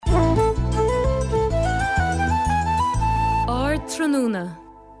Tráthrúna.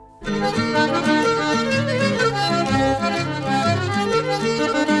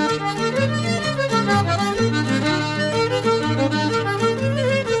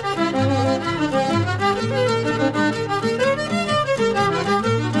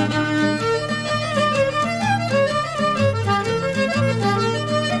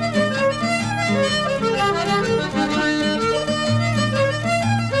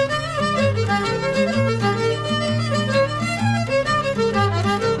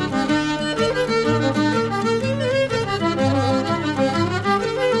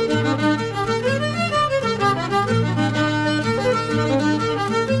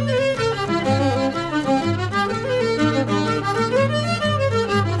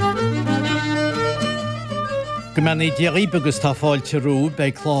 Gymani diarib agus tá fáilte rú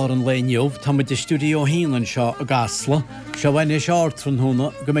bei clár an léniuh tá mu de stúdio hílan seo a gasla, seo bhaine seártran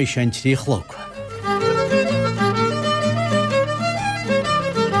húna go méid sin trí chlog.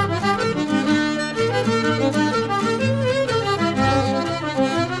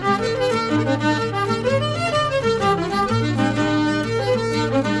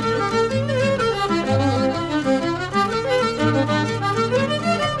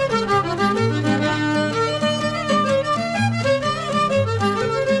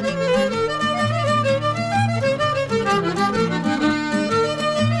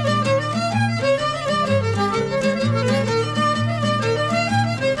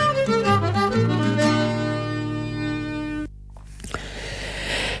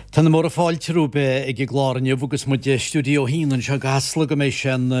 Tá mór a fáilte rúbe ag gláirne bhugus mu de stúdio hílan seo gasla go méid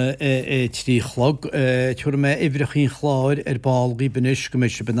sin trí chlog, tuair me ibrachín chláir báil benis go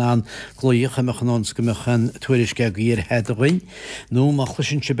méid se banán glóoch a mechanons go mechan tuairisce go ír headhain, nó má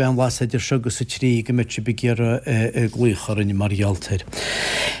chlusin se ben las idir segus sa trí go méid se begéar glúchar in marghealtair.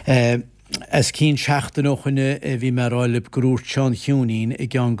 As cín seachtain ó chunne bhí mar ráilib grúrt Seán Hiúnín i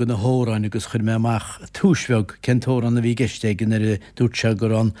gceann go na hóráin agus chuir me amach túisbheag centóran na bhí geisteigin ar dúirte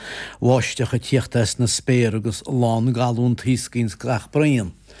gur an bháisteach a tíochtas na spéir agus lán galún tíoscíns gach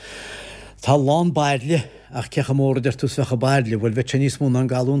braon. Tá lán bairle ach cecha mór idir túsfecha bairle bhfuil bheith níos mún an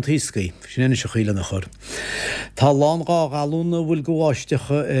galún tíoscaí, sin éine se chuile nach chur. Tá lán gá galúna bhfuil go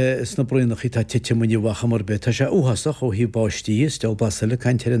bháisteacha sna broinach í tá tiite muíhacha mar be, tá sé uhasach ó hí báistí steil basile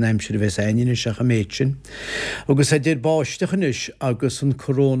caiintear an aimsir bheits aine secha méidsin. Agus é dir báistechannis agus an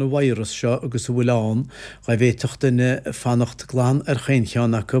coronavírus seo agus bhfuilán ga bhéiteach duine fannacht glán ar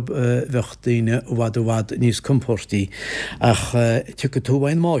chéincheannach bheachtaine bhd níos comportí ach tu go tú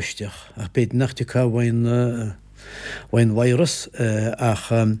bhain máisteach ach beit nach tu bhain vírus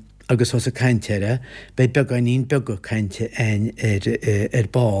ach agus was a caiinteire bei beganín bega caiinte ein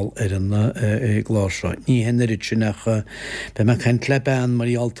báil ar an glásra. Ní hennerid sin nach be me caiint lebean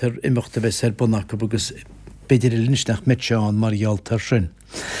maraltar imachta bheits bunach agus beidir linsnach metseán maraltar sin.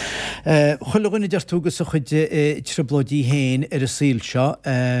 Chulaganna deartúgus a chud treblodí héin ar a síl seo,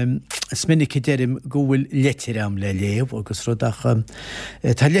 sminnig derim go bhfuil letir am le léamh agus rudach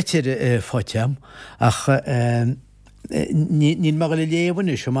tá letir fáteam ach níl mar le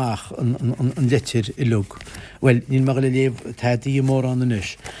léamhaine semach an letir i lug. Well, níl mar le léamh tádaí mór an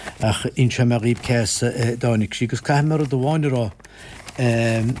inis ach inse mar ríb cés dánig sí, gus caiim mar a doháinrá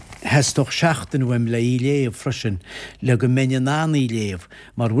hestoch seachtain bhfuim le í léamh freisin le go menne nána í léamh,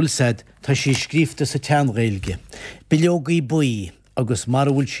 mar bhfuil said tá sí scrífta sa teanghilge. Bileogaí buí agus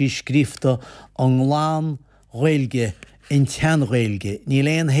mar bhfuil sí scrífta an ghlán ghilge in teanghilge, ní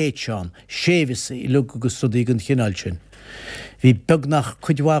léon héitseán, sévisa i lug agus rudaí an chinál sin. Bhí beagnach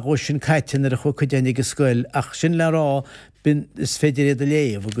chuidhhaó sin caiitin ar a chu chuideannig go scoil ach sin le rá bin is féidir iad a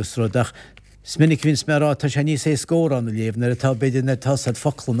léamh agus rudach sminnig vins me rá tá sé níos é scór an léamh nar atá beidir na tásad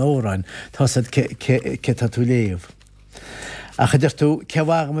fochlan óráin, tásad ce tá tú léamh. Ach idir tú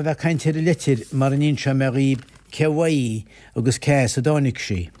cehaga me bheith caiintear a letir mar an inse me ríb cehaí agus cés a dánig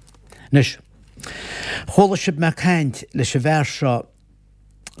sí. Nus, chola sib me caiint leis a bhar seo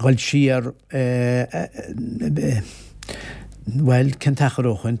ghil siar well, centachar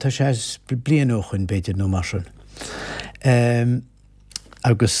óchain, tá sé blian óchain beidir nó mar sin.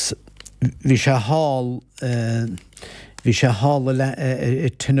 Agus Bhí sé hála le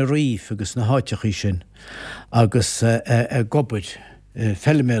Tenerife agus na háiteachí sin agus gobid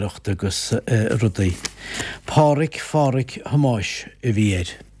felliméireacht agus rudaí. Páric hamáis a bhí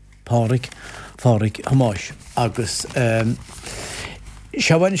Páric hamáis agus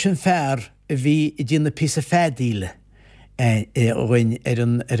sehaine sin fearr a bhí i dtíana pí a fédíle óhain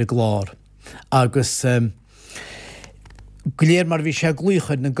ar a glár agus Gléir mar bhí sé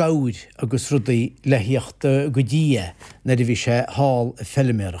glúchad na gáid agus rudaí leithíocht go dia na bhí sé hall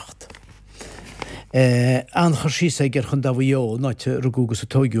felliméireacht. An chuirsí sé gur chun damhío náte rugúgus a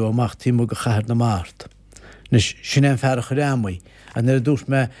tógiú amach tí go chahar na márt. Nes sin an fear chu rámaí, a na dúirt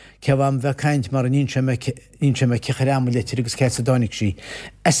me ceabham bheith caiint mar an inse me cecharámú le agus ce a dánig sí,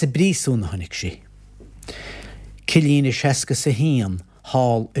 as a brísún tháinig sí. Cilína seaca sa hían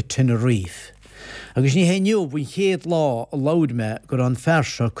hall i Tenerife. Agus ní héniu bhain chéad lá a laud me gur an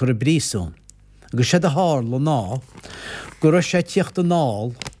ferse chur a brísún. Agus sé a hár le ná, gur sé tíocht a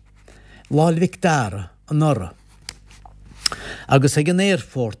náil, láil Victára an nora. Agus ag an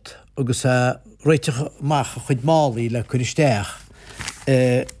airport agus réiteach macha chuid málaí le chuiristeach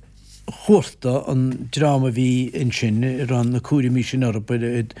chuirta an drama bhí in sin ran na cuaí mí sin arab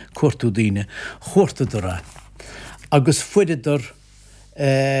cuairtú daoine chuirta dora. Agus fuididir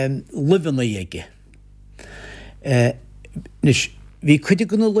livanna dhéige. Nis bhí chuide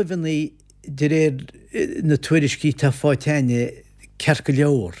gona livannaí de réir na tuairiscí tá fáiteine cerca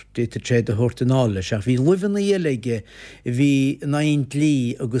leor déta tréad a thuirtanála seach bhí livanna dhéige bhí 9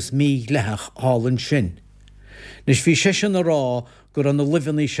 lí agus mí lethach hálann sin. Nis bhí sé sin rá gur an na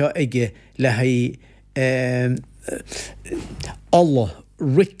livannaí seo ige le Allah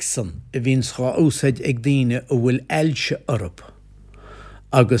Rickson a bhín sá úsáid ag daine a bhfuil eilse orb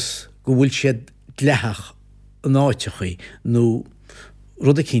agus go bhfuil siad lethach an áitechaí nó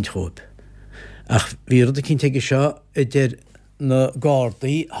rud a cinint chóib. Ach bhí rud a cinint ige seo idir na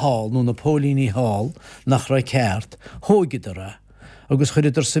Gardaí hall nó na Pólíní hall nach ra ceart thógidara agus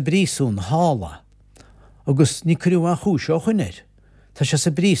chuidir sa brísún hála agus ní cruú an chúis ó chuinir. Tá sé sa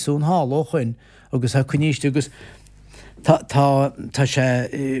brísún hall ó chuin agus a chuníiste agus tá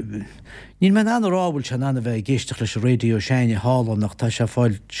sé níl me an rábhfuil se anna bheith géisteach leis radio séine hála nach tá sé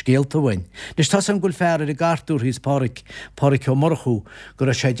fáil scéalta bhain. Nes tá an ghfuil fear a gartúr hís páric ó marchú gur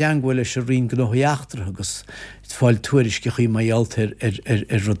a sé deanghfuil leis a rion gnóthíachtar agus fáil tuairisce chuí maialtar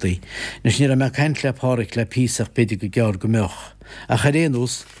ar rudaí. Nes ní a me ceint le páric le písach beidir go gear go meach. A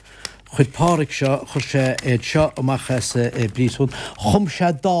charéús chud páric seo chur sé seo amachchas brísún, chum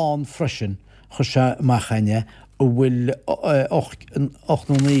sé dáin freisin chur sé maichaine bhfuil 8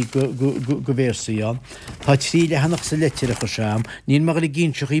 go bhéirsaí an. Tá tríle hanach sa letir a chu seam, níl mar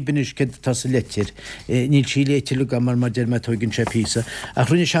ginn se íbanis tá sa letir, níl sí léite le mar mar deir me tuigann sé písa, a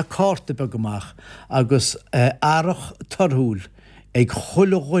chruine se cáta be goach agus áireach tarthúil ag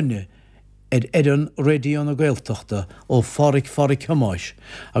chuile ghine ar an réidió na Gaeltachta ó fáric hamáis,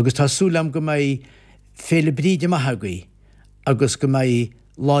 agus tá súlam go mé féle bríide maithagaí agus go mé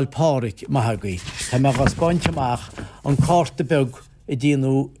láil páric maithagaí. Tá me gas baint amach an cáta beg i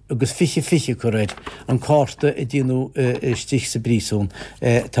dtíanú agus fiche go réid an cáta i dtíanú stich sa brísún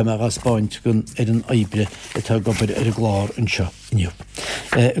tá me gas baint gon ar an aibre atá gobar ar a glár an seo inniu.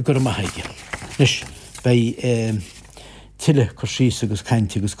 Gur maithaige. Nis bei tiile chusís agus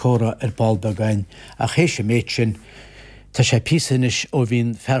cainte agus córa ar balbegain a chéise méid sin tá sé písanis ó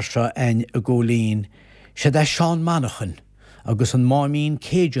bhín fersa ein a ggólín sé d Seán Manachan agus an máimín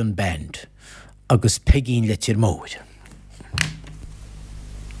Cajun Band agus pegín le tír móid.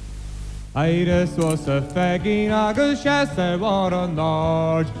 Iris was a fegin agus sé war an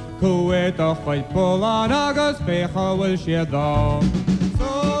nád, Cuid a chuid pólán agus fécha bhfuil siad dá.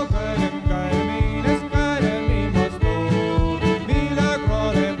 So gailim gailimín is gailimín was mód, Míle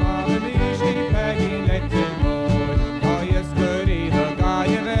grálim alimí sí pegin le tír mód, Tá is gurí the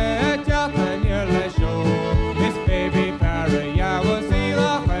gaiimhe teachan ir le seo, Is baby Perry ja was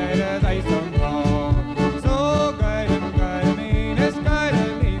íla chuide dais an tá. So gailim gailimín is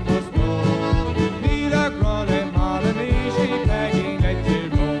gailimín was mód, Míle grálim alimí sí pegin le tír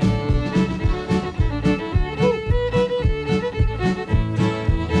mód.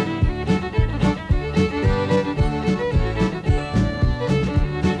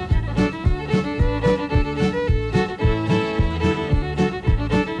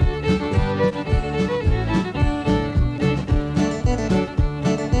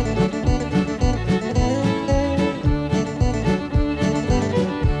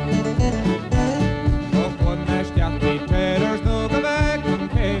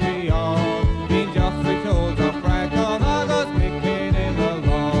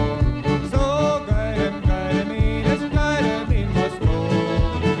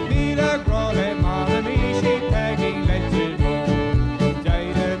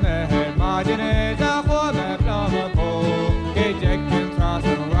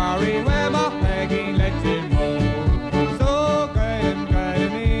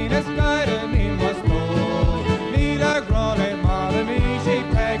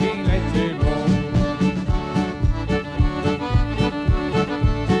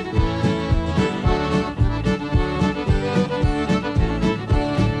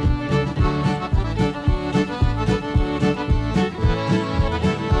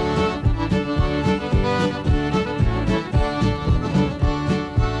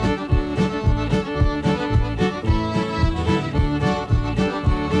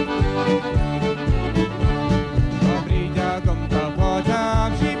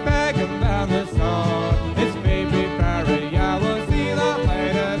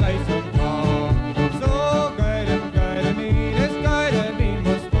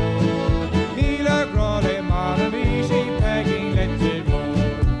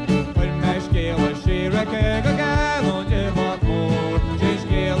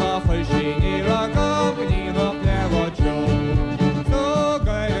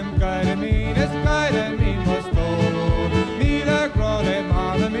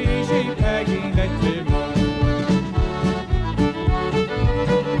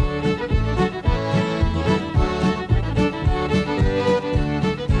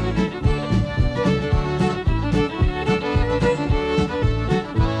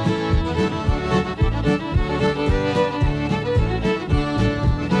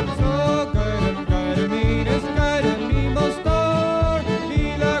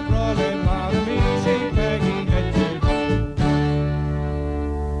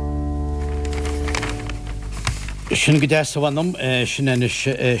 Sin go déas bhhanam sin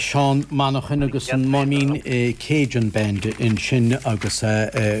Seán Manachan agus an Mámín Cajun Band in sin agus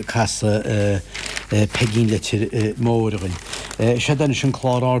casa pegín letir mórain. Se dan sin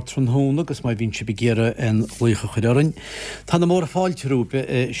chlár átran hóna agus mai vín si begéire an lucha chudarin. Tá na mór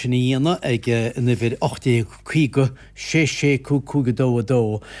fáilterúbe sin íana ag na bhir 8 chuige 6 cúga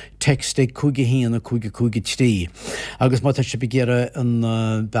dó texte cúga híana cúga trí. Agus má se begéire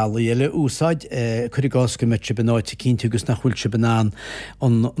an bailile úsáid churigás go met se benáid cínte agus nach chuil se banán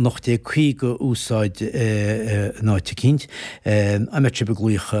an nachté chuige úsáid náite cínt. A met se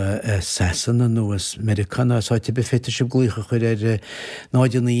beglúcha sesan an nuas Americana sáite befete se glúcha chuir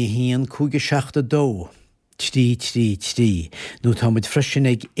náidir na híon cúga 7 dó. Trí. Nú táid freisin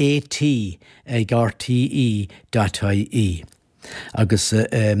ag AT ag RTE.ie. Agus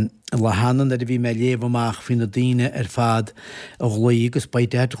lehanan bhí mé léomhach fin na daine fad a ghlaí agus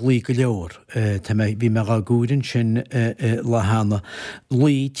baidéad ghlaí go leor. Tá bhí me gúrin sin lehanana.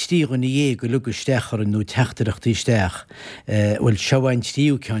 Lí tígan na go lugus stechar nó teachtarachtaí steach. Bhfuil seohain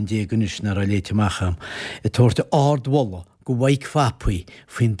tíú cean déaganis nar a léiteachcham. I tuairta ardhla go bhaig fapaí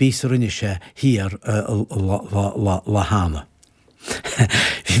faoin bísarinne se híar lehanana.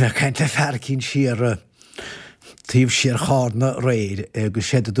 Bhí me caiinte fearcín siar tíobh siar chána réir agus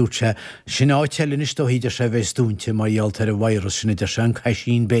sé dúte sin áiteilin is tóhíidir sé bheith dúnte má dhealtar a bhairus sin idir se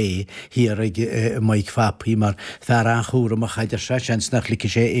caiisín bé híar maig fapaí mar fear an chúra a chaidir se seans nach lici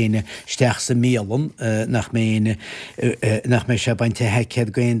sé éine steach sa mélan nach mé sé bainte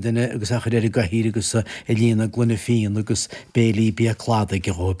heicéad gaindaine agus a chuir go hír agus a líana glunne féin agus bélí bí chláda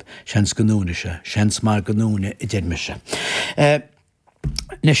gohób seans ganúne se, seans mar ganúne I ddirrme se.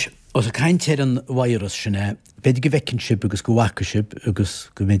 Nis, os a caiintear an bhairus sinna, beidir go bhhecinn agus go bhacaisib agus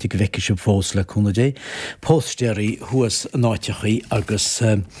go méidir go bhhecinn fós le cúna dé, póstéirí thuas náitechaí agus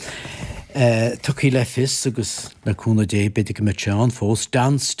tuí le fis agus le cúna dé beidir go mete an fós,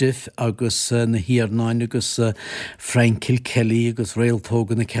 Dan Stiff agus na hiarnáin agus Frank Kilkelly agus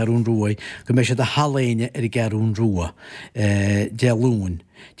réaltógan na cearún ruai, go mé sé a haléine ar I gearún rua, dealún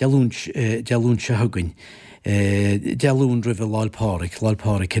se thugain. Dealún rih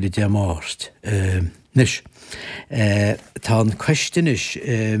láilpáric ar de mást. Nis, tá an cuistinis,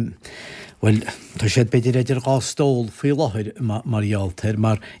 well, tá sé beidir idir gástóil faoi láthir marghealtair,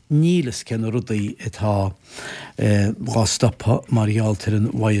 mar nílas cen rudaí atá gásstoppa marghealtair an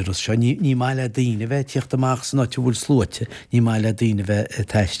bhairus seo. Ní meile daoine bheith tíocht amach san áte bhfuil slúite, ní meile daoine bheith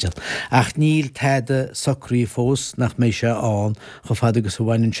teisteal. Ach níl teide sacraí fós nach mé se an, go fad agus a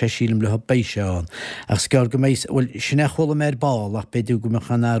bhainn sé sílim le béise an. Ach scear go méis, well, sinna chola mé ball ach beidir go me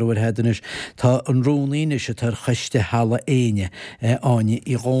chanárú ar hedanis, tá an rúnaíine se tar chuiste hala éine áine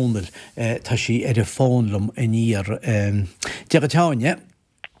I gánar tá sí ar a fónlam in íar. Deagatáine?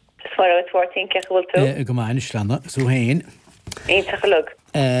 Swarad 14 cechhfuil tú? Go máin Islanna, sú héin. Éintach lug.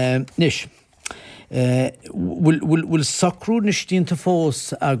 Nis, bhfuil sacrú na stínta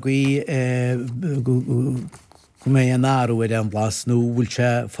fós a go mé an áú ar an blas nó bhfuil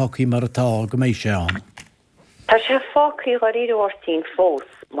se focaí mar atá go mé se an? Tá sé focaí garíú ortín fós,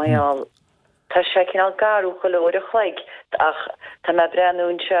 maiall tá sé cinál garú go leir a chhlaig, ach tá me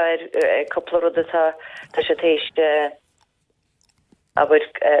breanún se ar coppla rud tá sé téiste a bud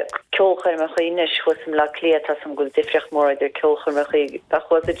ceolchar me chuoine chusim le cléad tá sam go difriocht mór idir ceolchar me chuí a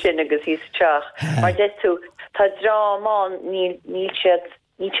chuas a sin agus híos teach. Mar deú tá drámán níl siad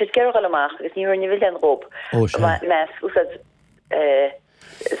geargal amach, agus níor ní bhfuil an rob. Mes úsad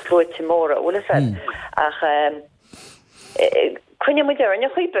slóite móra, bhfuil sad. Ach cunne mu dearne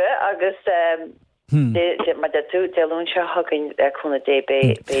chuipe agus mar deú dealún se hagann chuna dé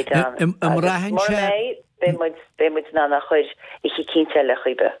bé dan. Bé muid ná nach chuir ichi cínte le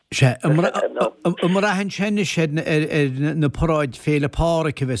chuibe. Mar rahann senne sé na paráid féle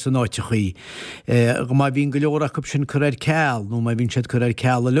páracha bheits an áite chuí. Go mai bhín go leorach up sin chuir ceall, nó mai bhín siad chuir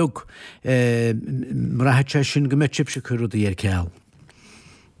ceall a lug. Mar rahann sé sin go metib se chuirúdaí ar ceall.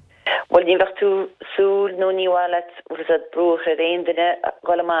 Wel, ní bheith tú súl nó níháilet ús a brúch a réon duine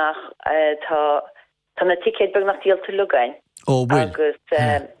gáil amach tá na ticéid beg nach díalta lugain. Agus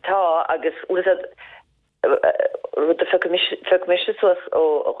agus ús a rud a feicmise suas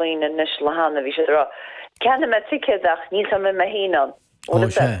ó roioine nes lehanana bhí sé rá. Ceanna me ticéadach níos am me híán.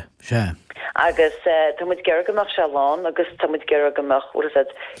 Se. Agus tá muid gear goach se lán, agus tá muid gear goach ús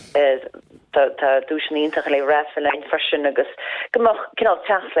tá dúisníonnta le raflein fersin agus goach cinál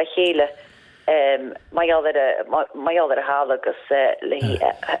teach le chéile maiall ar a hála agus le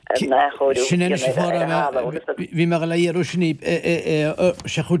nachóú. Sin sé bhí me le dhéarú sinní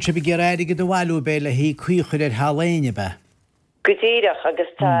se chuút se bh géir aige do bhhaú bé le hí cuichuir ar háléine be. Gudíireach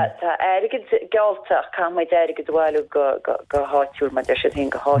agus tá airgid gealtach cá mai airgid bhhailú go háitiúil mar sé hén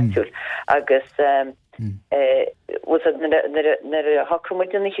go háitiúil agus nar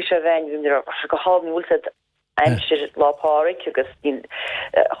hacrmuidirnig sé bhain go háúlsa Einir lápáric agus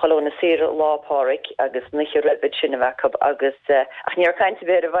cholóna sé lápáric agus nicht rebit sinna bhecab agus ach níor caiinte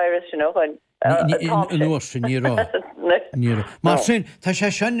bé a virus sin óhain. Ní mar sin tá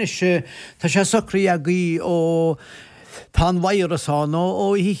sé sinne tá sé socrí a gaí ó tá bhairasán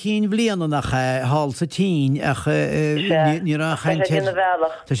ó hí chin bblianana nach hall sa tí ach ní Tá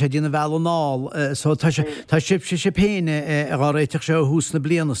sé dtíanana bheall ná so tá sib sé péine a gá réiteach se hús na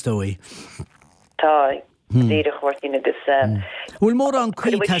blianastóí. Tá díire chóirtíine agus bhfuil mór an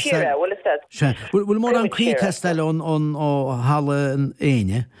bhfuil mór an crí testal ón ó halla an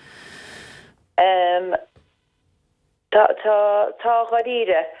éine? Tá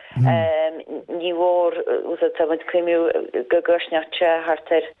garíre ní bhór tá cruimiú go gcuirneachte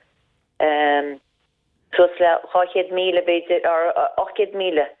hartar sos le 800 míle beidir ar 800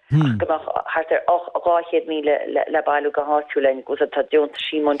 míle goach hartar 800 míle le bailú go háitiúlein go tá dionta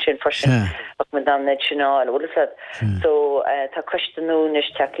símon sin farsin ach man dan national so tá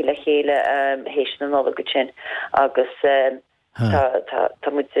cuistanúnis takeí le chéile hééis na nóla go sin agus tá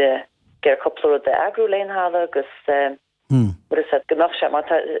mu gur coppla de agrúléin hála agus gomach se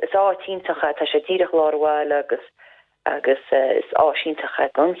is átíntacha tá sé tíireach láháile agus is ásíntacha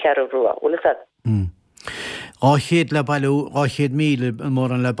an chearú ruúa Áchéad le bailú 800 míle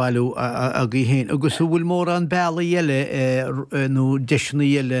mór an le bailú a gí héin. Agus bhfuil mór an beala dhéile nó deisina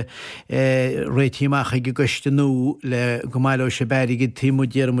dhéile réitíach go goiste nó le go maiile sé beirigh tímú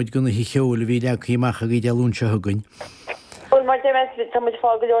déarmid gona hí cheola bhí le chuíach a gí deúnse thugain. Well mar tamid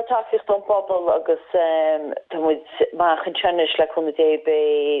fágail táficht an pobl agus tamid máchan tsenis le chuna dé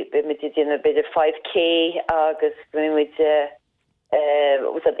be mit dtíanana beidir 5K agus muid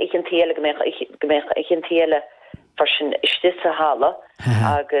an tíele gombeich an tíele farsin istise hála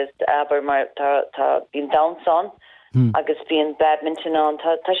agus aber mar tá bín downson agus bíon badminton an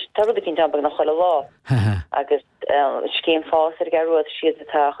tá rud cinn tam nach choile lá agus céim fás ar garú siad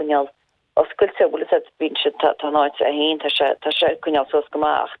atá chuneal oskulte bhfuil bín se tá náid a héin tá se chuneal sos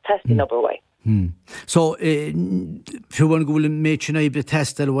goach testí nóbhai. So fiúhain go bhfuil méid sin ébre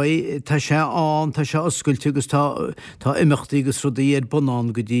testalha tá sé an tá se oscailte agus tá imimechtaí agus rudaí ar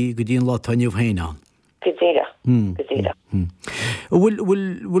bunán go dtíon lá tainneomh héán. Godíire. Bhfuil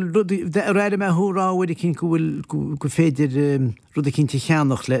réide me thúráhaidir cinn go féidir rud a cinnta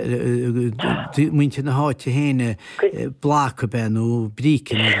cheannach le muinte na háite héine blacha ben ó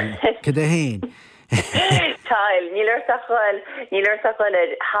brícin cad a héin. Tail, nílir sachail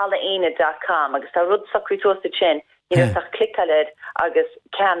halaine.com agus tá rud sacrútósta sin, nílir sach clicalid agus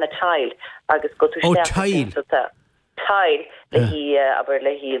ceanna tail agus go tú tail le hí aber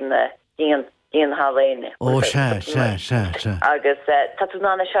le hí díon halaine. Se. Agus tatú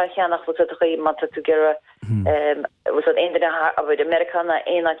nána se cheannach fu chuí man tú gera was an Indiana a Americana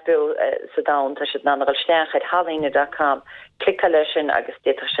éonnaid bu sa da tá si nánail steanchaid halaine.com clic lei sin agus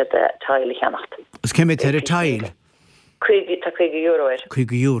détar se de tail cheannacht. Is céimi ar a tail? €5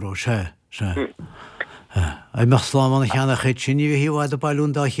 €5 se. A meslám an cheannach chéid sin ní híháid a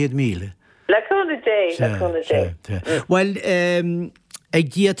bailún 800 míle. Leúna dé. Well, ag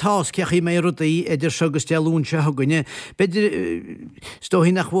dí atásceach mé rudaí idir segus deúnse thuganine, beidir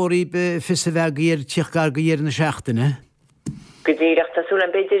stóhí nach bhórí be fis a bheith ar tíochgar go dhéar na seachtainna? Godíireach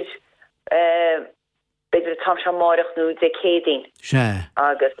tásúlan beidir tam se máireach nó de cédín. Se.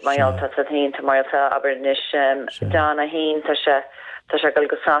 Agus maialta a héin tá maialta aber nis dána héin tá se gal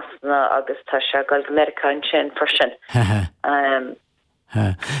go sasna agus tá se gal go Americain sin farsin.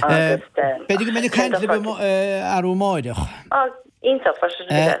 Beidir go minic caiint arú máideach? Ínta farsin.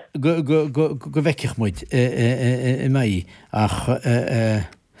 Go bheiceach muid i mai ach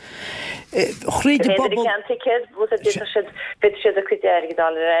chríide bobbal... Beidir sé a chuideir go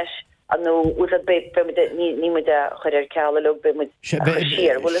dála reis nó úsad be ní mu a chuir ceala le be mu sír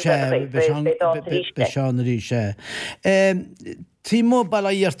be seán rí sé. Tí mó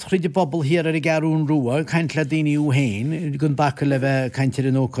bailla dhéart chuide bobbal hir ar i garún ruúa, caiint le daoine ú héin, gon bacha le bheith caiintear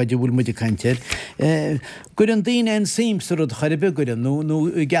an ócaide bhfuil muide caiintear. Gur an daoine an síimsa rud chuir begurin nó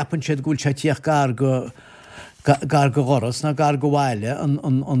gapan siad gúil se tíoch gar go ghoras na gar go bhhaile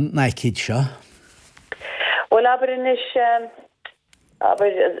an naicíd seo? Well, aber is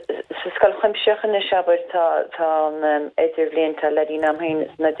skal chimsechen is aber tá éidir bblianta ledí am héin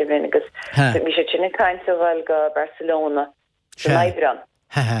naidir blin agus mi sé sinna caiinte bhil go Barcelona Leibran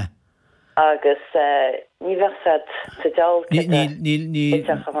agus ní bhead sa dal gus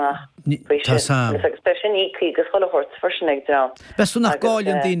chohort farsinnig dra. Besú nach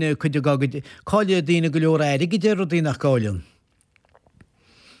gáilin díine chuide gagad cáile dína go leor éir igi déir dí nach gáilin.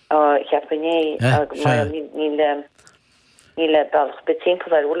 Cheappané níle balch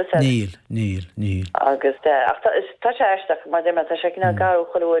betímpel úla Níl. Agus tá sé eisteach mar de tá sé cinna garú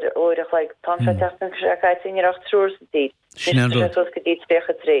choúir óireach le tá teachtainach trúsatí go dí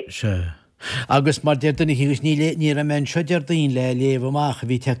specha trí. Se. Agus mar déirdanna hígus ní a men seo deirdaín le léomhach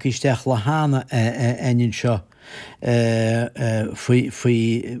bhí teicisteach le hána ainn seo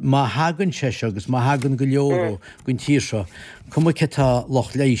faoi má hagann sé agus má hagann go leorú gon tíir seo cuma cetá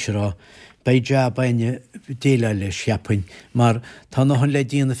loch léisirá beide baine déile le seapain mar tá nachn le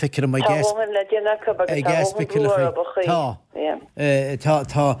díana feicir mai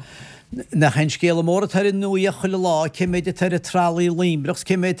tá nach hen scéle mór tar in nuí a chuile lá céméidir tar a tralaí límbrachs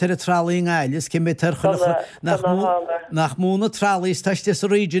céméid tar a tralaí gáiles céméid tar chuile nach múna tralaís taiste a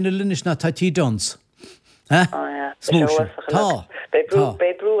réidirna linis na tatí Dons. Smú tá. Bei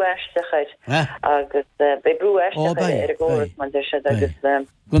brú eistechaid agus bei brú eistechaid ar man se agus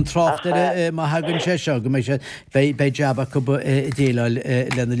gon trácht má hagann sé seo go méid sé bei jabba go déile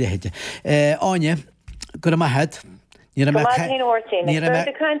lena lehéide. Áine gur am head Ní a me cein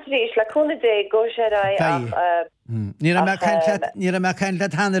le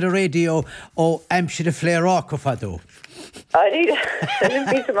hanna a réo ó aimsir a phléirá go fadó.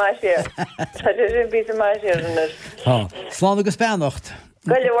 Slán agus beannacht.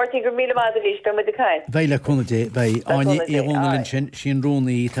 Goilehhairtí gur míle lís be de caiin. Bhéile chuna dé bheith aine írónalinn sin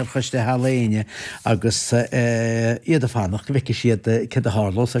rúnaí tar chuiste háléine agus iad a fannach go bheice siad ce a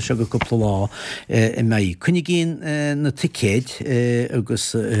hálós a se go cúpla lá i mé. Cunnig cín na ticéid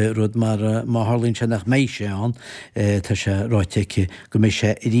agus rud mar hálíonn se nach méid sé an tá se ráiteice go mé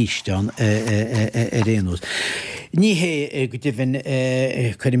sé ríisteán réús. Ní hé go dtíhann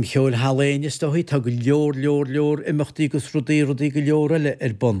chuidim cheol háléine stoí tá go leor imachtaí agus rudí go leor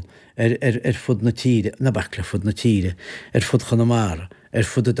bon fud na tíre, na bacla fud na tíre, fud chanamara,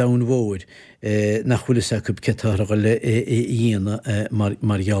 fud a dain bhóir nach chuile sa cub cetára le dhéana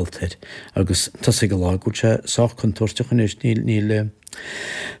marghealtair. agus tá go lágúil se sách contorteach níl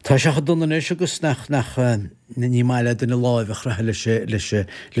tá se donna agus nach ní maiile duna láimhach rathe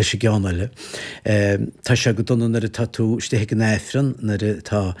leis geánaile. Tá se go donna ar a tatú stéthe an éifran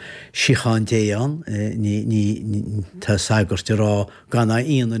tá siáin déán tá sagirte rá ganna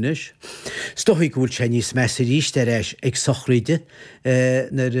íanais. Stoí gúil sé níos measa ríist éis ag sochríide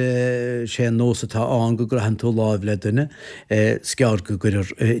nar sé nósatá an go gur an tú láimh le duna scear go gur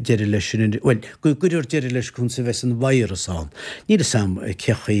deir leis go gurir deir leis chun sa bheits an bhairasán. Ní a sam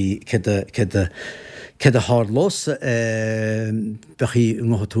cechaí Ced a hálós bechí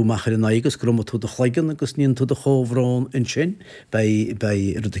ngotúmachar in aigus grom tú a chleigen agus níon tú a chóhrán in sin bei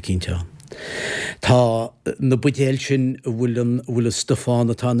rud a cínteán. Tá na budéil sin bhfuil stofán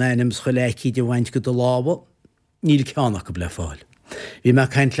atá nénims choléicí de bhaint go do lába, níl ceannach go bleáil. Bhí me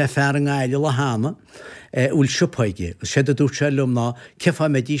ceint le fear an gáile le hána úl siúpaige, sé a dút se lum ná cefa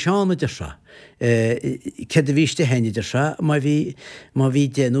me dí seánna de se. Ced a bhíiste henne de se, má bhí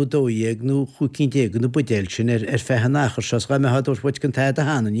déanú dóíag nó chucinn déag nó budéil sin fethe nachar se ga me hadúir bud gan taid a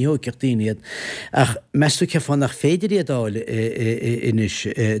hána, ní hóceach daoinead ach meú cefa nach féidir iad dáil inis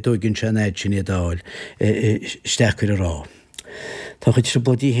dóigann se néid sin iad dáil steachir a rá. Tá chuid se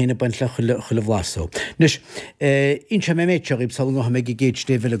bodí héna baint le chuile bhlasó. Nus in se mé méteach ib sal go mé géid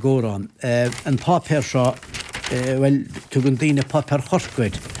déh le górán. An pápéir seo bhfuil tu an daine pápéir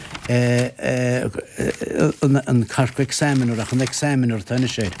choscuid an carcu examinú ach an examinúir taine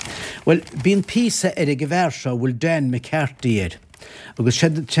sé. Well, bíon písa ar a go bhhéir seo bhfuil den me cearttíir. Agus sé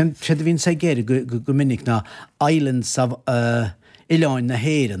bhín sé géir go minic ná Islands of Ileáin na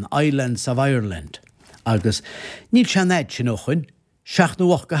Héireann, Islands of Ireland. Agus níl se néid sin ochchain,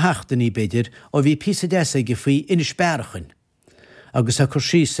 16 go heachtain í beidir ó bhí písa déasa go faoi inis bearachan. Agus a chur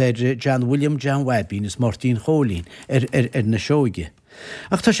sí sé William John Webby is Martin Cholín na seoige.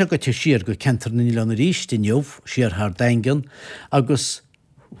 Ach tá se go te siar go centar na níl an ríist in jobh siar haar daingan agus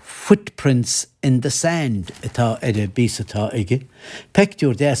footprints in the sand atá a bísatá ige.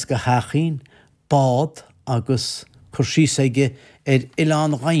 Pectúr déas go hachín, bád agus chur sí ige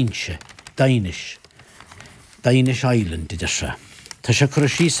Ileán Rhainse, Danish Island idir se. Tá se chur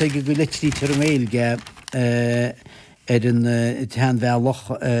sí ige go letrí tar méilge an tean bhealach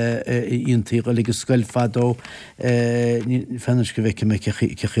iontaí go ligus scoilfadó fannas go bheice me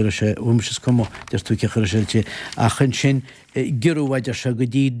chéir se bhuimas cum deir tú chéir séilte a chun sin gurúhaidir se go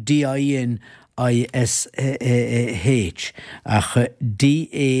dtí DIN ach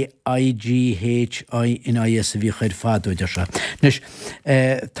DAIGHI in IS bhí chuir fadúidir se. Nes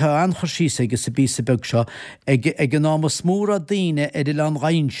tá anchosí agus sa bí sa beg seo ag an ná smór a daine ar i lean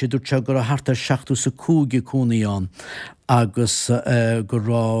ghainse dúirt se gur a hartar 65 cúnaíán agus go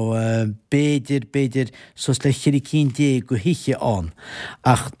rá béidir sos le chiricín dé go hiiche an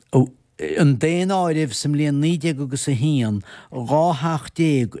ach an déan áirih sem líon 9 agus a hían ráthach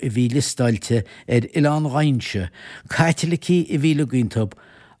déag I bhí listailte ar Ileán Ghainse, caitilicí I bhí legúntab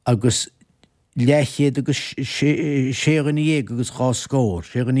agus leichéad agus séganí agus gá scóir,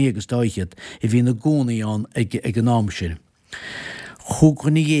 séganí agus dáichead I bhí na gúnaíán ag an nám sin.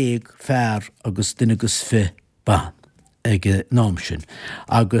 Chúganí fearr agus duine agus fi ban ag nám sin.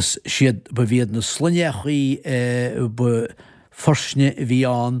 Agus siad ba bhíad na slunnechaí forsne bhí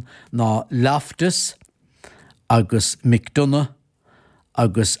an ná Loftus agus McDonough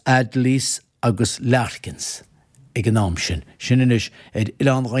agus Adleys agus Larkins ag an nám sin. Sin inis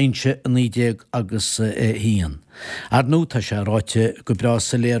Ileán Ghainse a 9 agus hían. Ar nó tá sé ráite go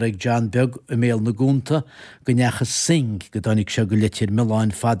brasa léir ag John Beg I méal na gúnta go neachas sing go dánig se go litir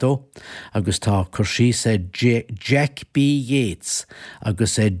Miláin fadó agus tá chuirsí sé Jack B. Yates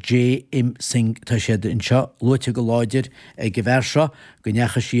agus J. M. Sing tá siad in seo luite go láidir ag go bhar seo go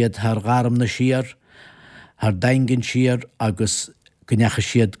neachas siad th garam na siar, th daingin siar agus go neachas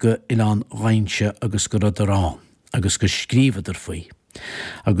siad go Ileán Ghainse agus go rud arán agus go scríomhad ar faoi.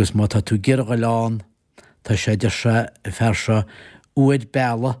 Agus má tá tú gur go lán tá sé de se ferse uaid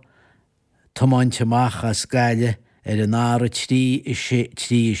bella tomáinte maach a scaile ar an ára trí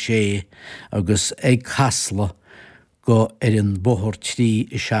sé agus ag casla go ar an bóthir 3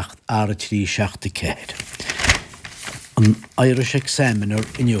 ára 3 ceir. An Irish Examiner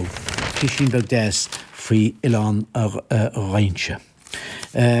inniu Císín beg 10 faoi Ileán Ghainse.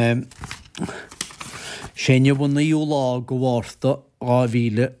 sé nebun na lá go bhharta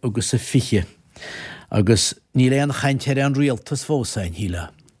 2000 agus a 5 agus ní le an chaintear an rialtas fósain híle.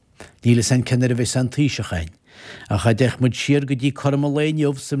 Níle san cennar a bheith san tíise chain. A chaidech mud siar go dtí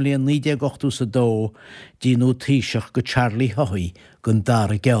cormaléniuh sem líon 98 dí nó tíiseach go Charlie Hoy gon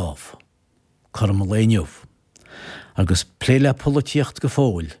dar a geamh. Cormaléniuh. Agus pléile políocht go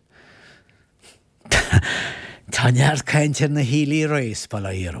fóil. Tá near caintear na hílí rééis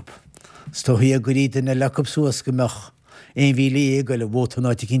balla Europe. Stohí a goríd na lecab suas gomach ein bhílí go le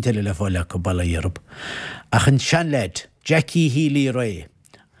bhótanáiti cinnteile le fáile go balla Europe. Ach an seanleid, Jackie Healy Ray,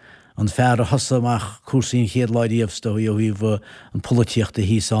 an fear a hosamach cuasaín chéad láidíomh stohí ó bhíh an políocht a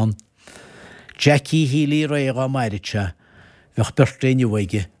híán. Jackie Healy Ray a mairitse, bheith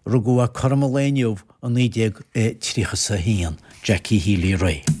birthdainniuhaige rugú a cormaléniuh an 93 hían, Jackie Healy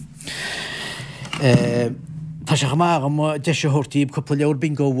Ray. Tá sé chamach am de sé hortíb coppla leabhar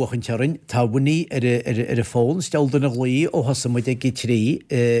bingo bhuachan tearann, tá buní ar a fón, stealdan na gluí ó hosamid ag trí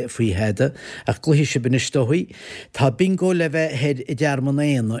faoi heada, ach gluhí sé bin istóí, tá bingo le bheith head I dearman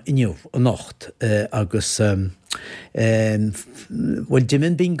éana inniuh a nocht, agus well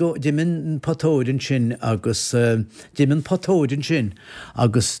dimin bingo, dimin patóirin sin, agus dimin patóirin sin,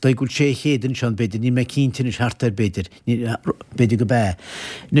 agus da gúil sé chéadan sean beidir, ní me cíntin is hartar beidir go bé.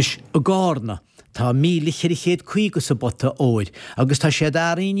 Nis a gárna, tá 1450 sa bota óir, agus tá sé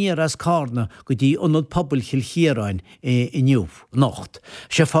daríníar as cárna go dtí ionad pobl chilchéaráin inniuh nocht.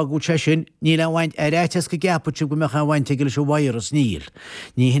 sé fagú sé sin ní le bhaint réites go gapute go meach bhainte go se bhair as níl,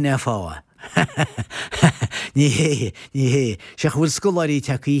 ní hinna fáha. Ní hé, sé bhfuil scoláirí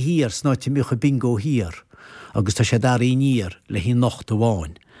teach í híar snáte micha bingo híar, agus tá sé daríníar le hí nocht a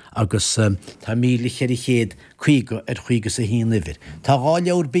bháin. Agus tá 1450 ar chuige sa híon livir. Tá gá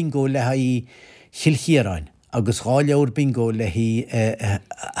leabhar bingo le haí chilchéaráin, agus gá leabhar bingo le hí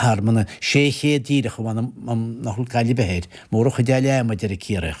harmana 600 díireach bhana nachhol caiile behéid, mórach a deile am de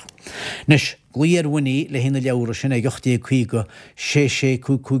cíireach. Nes gluíar bhaí le hína leabhar sin ag 8 6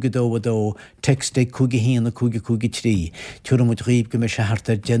 text ag 3 tuair mu ríb go me sé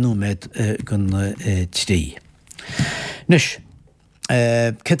hartar genúméid gon 3. Nes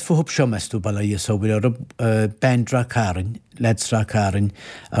Ced fo hwb sio mestw bala I sobri ar bendra carin, ledsra carin,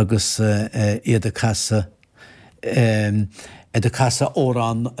 agus iad y casa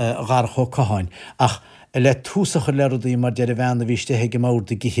oran garcho cohain. Ach, le túsach y lerwyd I mar deri fan y fysdi heg y mawr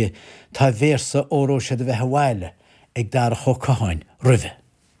dy gichi, ta versa oro sydd fe hawaile, eg dar cho cohain, ryfe.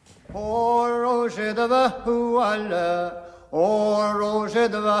 Oro sydd fe hawaile, oro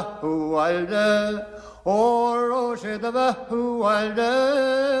sydd fe hawaile, oro sydd fe hawaile,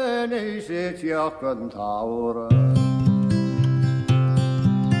 neis I tiach yn tawr.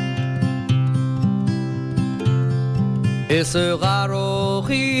 Is y garwch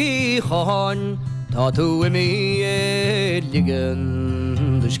Dochi Khan, Tatu me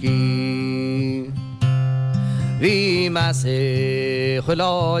ligan the ski. Vi masse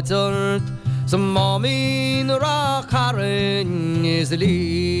geluiderd, some mommy rakaren is the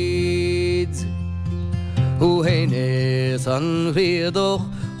lead. Hoe heen is aan veerdag,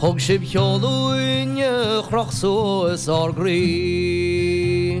 hogship jaloin je graag zo is al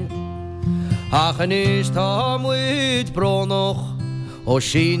gree. Hagen is tam uit bronog, o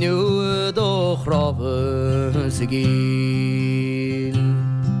shinu do grave sigil.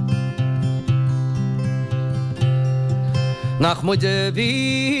 Nach moede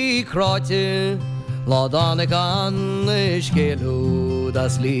wie krotje, ladan ik aan ischelu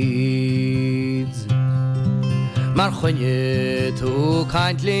das lied. Maar gonje tu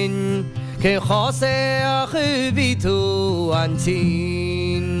kantlin, ke khose ach wie tu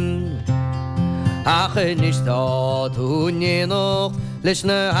antin. Ach nicht da tu nie noch,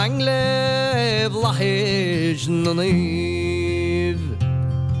 lishne hangle vlahish niv.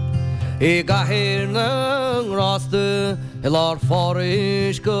 Ik ga hier nang raste, helar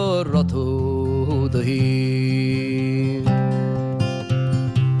farish geratu de hier.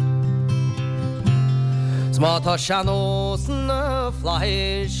 Smata shanos na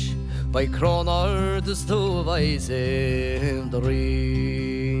flahish, by kronar de stuweise in de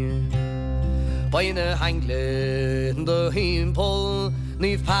rie. By ne hangle de himpel,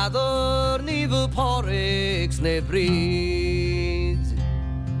 niv padder, niv porix, niv brid.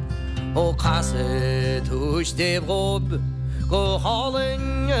 O kasse tush de rob, go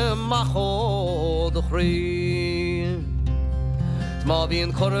halen macho de chrie. Ma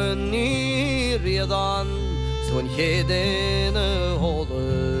vien korren i redan, stån hedene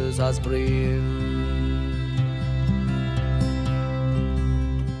hålles as brin.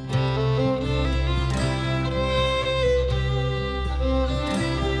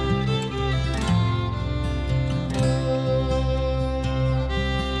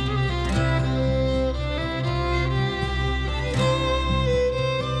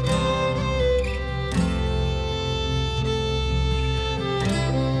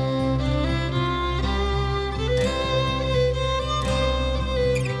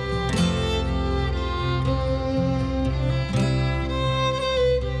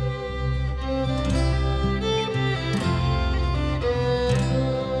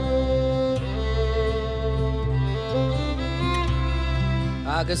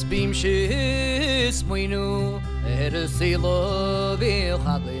 Agus bím shis muinu sila vi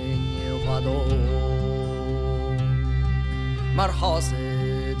chadin fado. Mar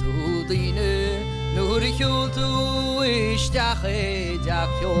hase tu dine nur chul tu isteach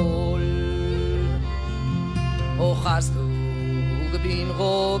jakjol. O chas tu gebin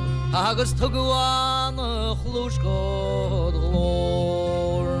rob agus tuguan chlushkod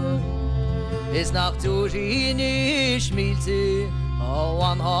glor. Is nach tu jini schmilte o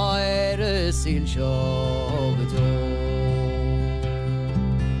an haire sil shogdo.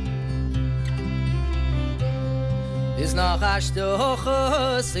 Is nach ashtoch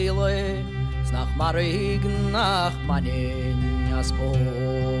sile, is nach marig nach manin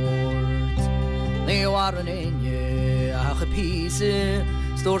sport. Ne waren in je ach pise,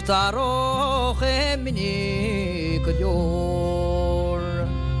 stort aroch emini kjor.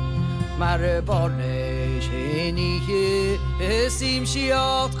 Mar borne shenike sim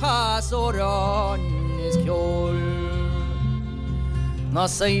shiat khasoran is kjol. Na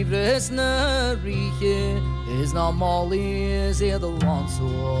savres na rike is na mali is the once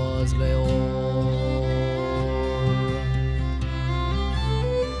was leo.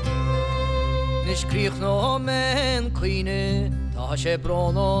 Nish krieg no men queen ta she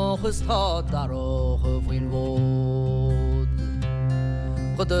brono gesta daroch vin vod.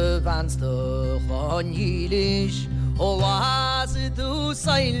 De vanste van jilish o was du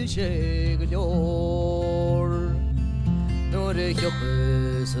seilche glor. Nur ich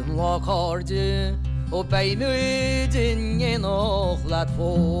jochs en lakardje o bij me din je nog laat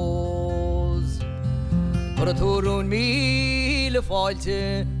voos. Voor het horen mile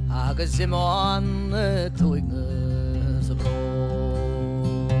falte agus simon toigne ze bro.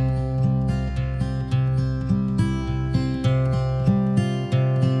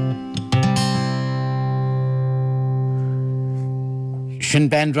 Sin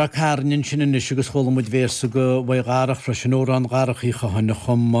bendra carnin sin in agus cholamid versa go bhai garach fra sin órán garach í chahanna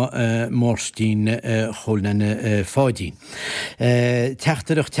chum mórstín cholnenne fádín.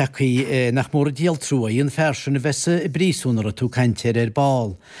 Teachtarach techaí nach mór a díal trúa íon fersin a vesa brísúnar a tú cantir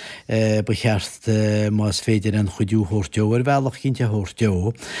bál ba cheart más féidir an chudú hórteo bhealach cinnte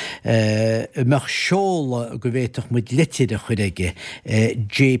hórteo. Meach seola go bhéitach mud litir a chuige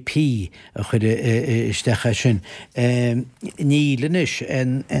JP a chud istecha sin. Nílanis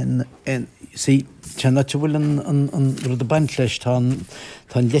en sí tena bhfuil an rud a bant leis tá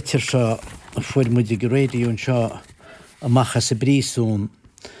litir seo a fuair muid go réidirún seo amachchas sa brísún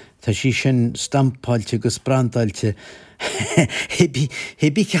tá sí sin stampáilte agus brandailte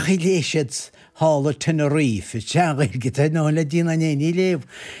hebí ceach léisiad hála Tenerife teagail go ná le dína éí léh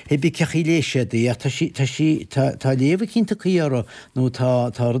hebí ceach léisiad tá léomh cinnta chuar nó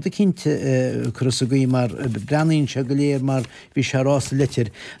tá rud a cinnte chus a gaí mar breanaín se go léir mar bhí se rás litir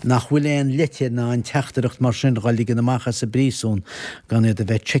nach bhfuil éon litir ná an teachtarach mar sin gáil gan amachchas sa brísún gan iad a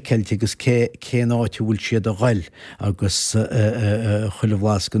bheith teceilte agus cé áite bhfuil siad a ghail agus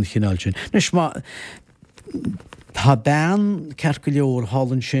chuilehhlas gon chinál sin. Nus má tá ben ceir go leor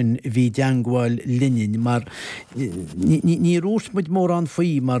hálann sin bhí deanghil linin mar ní rút muid mór an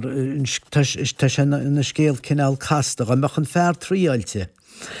faoí mar tá na scéal cinál casta a meach an fearr tríáilte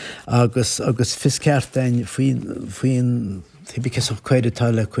agus fisceirtain faoin Bíchas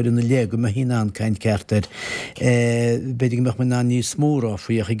chuidirtáile chuir na lé go a híán caiint ceartar beidir meach man ní smóra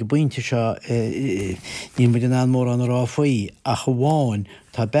faoíoch go buinte seo ní muid an mór an rá faoí a go bháin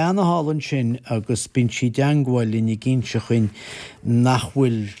tá beanna hálann sin agus bin si deanghil in ginse chuin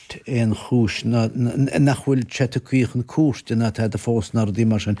nachhfuil an chúis nachhfuil tecuíchan cúiste na tá a fósnar dí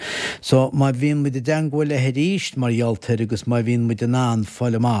mar sin. So má bhíon muid a deanghil a heríist mar gealtar agus má bhíon muid an ná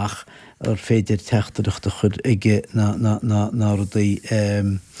fáil amach ar féidir teachtarachta chud ige ná rudaí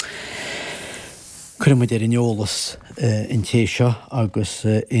chuimiid ar ineolalas in téisio agus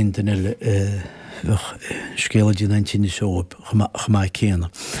indanil scéaladí 19 seob chumá céanna.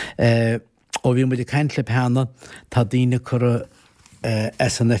 Ó bhí muid a caiintle peanna tá daoine chur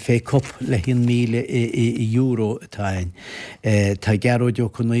SNFA Cup le 1 míle euro atáin. Tá gearóideo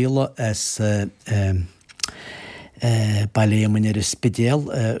chunaíla as bailléman ar spidéal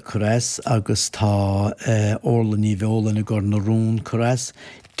churéis agus tá orlaní bheolalan a gur na rún churéis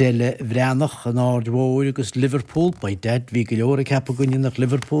déile bhreanach an ardmhóir agus Liverpool ba dead bhí go leor a cepa gunine nach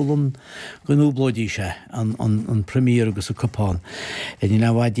Liverpool an gonúblóidí se an Premier agus a cupán. Ní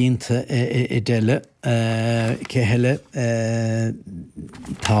na bhhaid dínta i déile céheile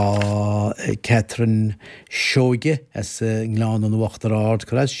tá Catherine Seoige as ngláán an bhachtar ard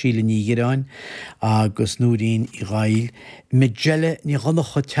churéis síle nígéráin agus nuaín i ghail Midgelle ní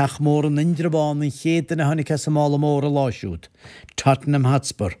chanacha teach mór an indrabán in chéad na hanig as mála mór a láisiút. Tottenham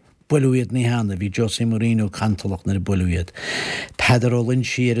Hotspur, buúiad ní hena, bhí Jose Mourinho cantalach na buúiad. Peidirolinn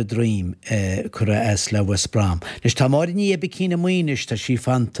siar a dream chura as le West Brom. Nes tá mar ní ebe cína muoinis tá sí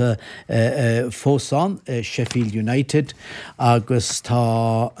fanta fósán Sheffield United agus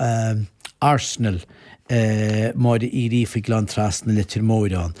tá Arsenal máide írífa glán trasna litir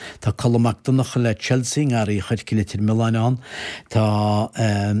móidán. Tá Colmachtanach le Chelsea arí chuid litir Milánán, tá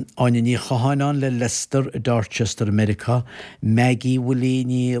aine ní chaáinán le Leicester, Dorchester, America, Maggie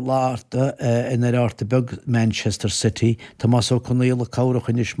Willini láta in áta beg Manchester City, Tá más ó chunaíla cabhrach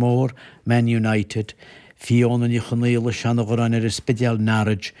in is mór, Man United, Fiona ní chunaíla seanna goráin ar spidéal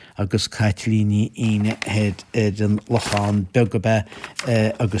Norwich agus Caitlíní ine head den lachán begabe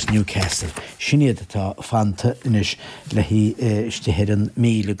agus Newcastle. Sinnéad atá fanta inis le hí istehéan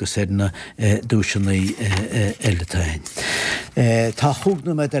míle agus na dúisinaí eiletáin. Tá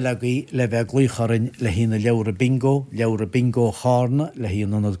chúgna me deagaí le bheith glúcharin le hína leabhar bingo chána le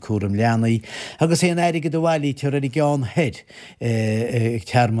híon anad cuaram leanaí agus éon airige do bhhailí tear ar i gceán head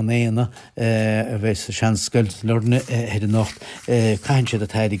tearman éana a bheits scail lorna head an nacht caiin siad a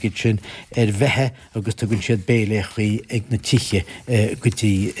taidige sin bheitthe agus tugann siad béalachaí ag na tiche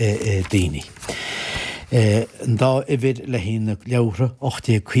gotí daoine. Dá I bhid le hína leabhra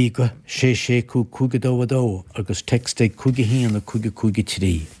 8 chuige 6 cúgadó agus texta cúige híana cúige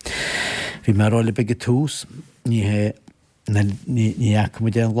trí. Bhí marrála beige túús ní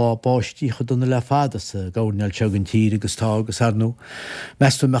aicmuid an lá báistícha donna le fadas a gáneil tegan tír agus tá agus arnú.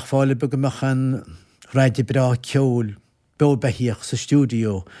 Meú meach fáile begaach an ráide bra ceol bebehíoch sa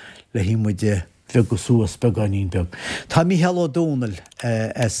stúdio le hímuide bheith go suas beganín beg. Tá Micheál O'Donnell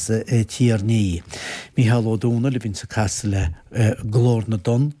as tíarní. Micheál O'Donnell bhín sa casa le glór na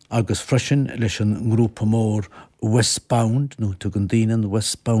don agus freisin leis an grúpa mór Westbound, nó tu gan daoine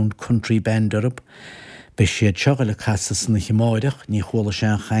Westbound Country Band Europe. Be siad seaga le casa san na chimáireach, ní chóla sé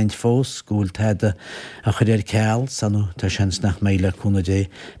an chaint fós, gúil teada a chuir ceall sanú tá seans nach méile cúna dé.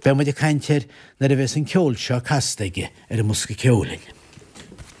 Be mu de caintear na a bheits an ceol seo castaige ar a musca ceolainn.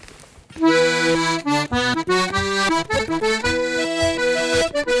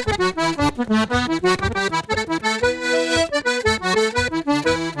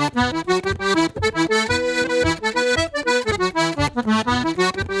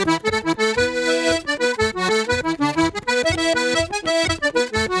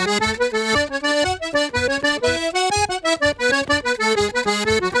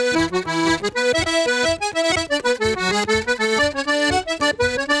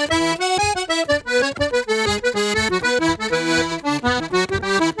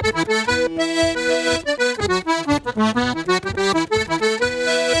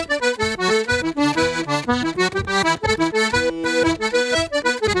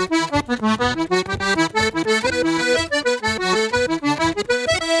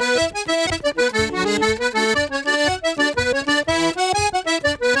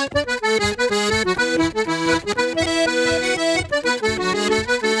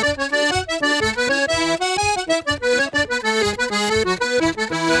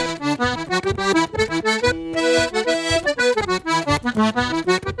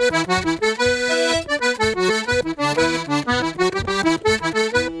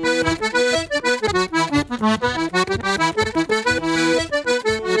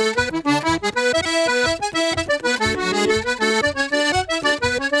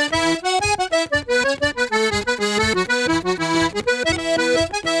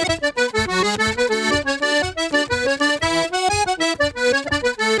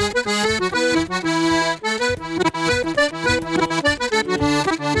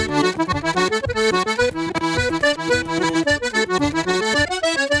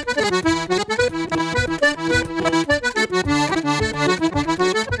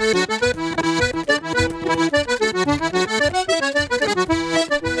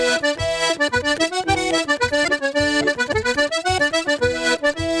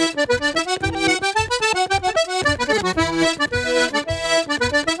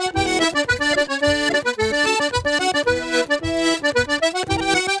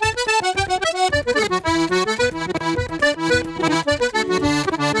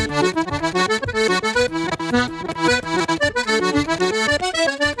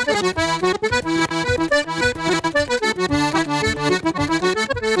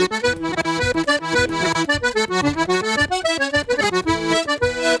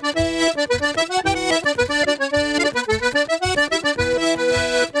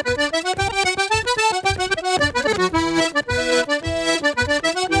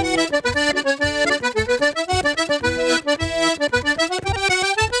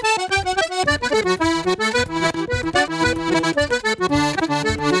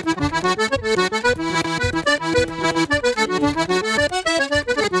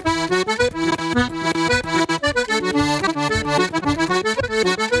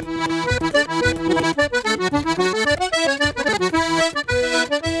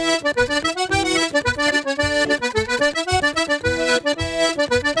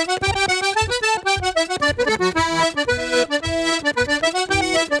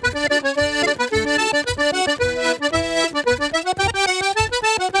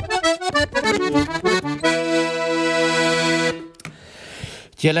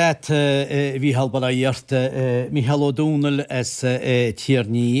 Gelet Micheál Balaíart Micheál O'Donnell as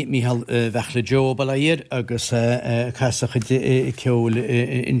tíarní Micheál Bheachla Jo Balaír agus casach ceol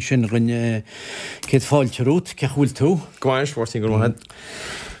in sin rinne céad fáilte rút cechúil tú. Gwain sporting go head.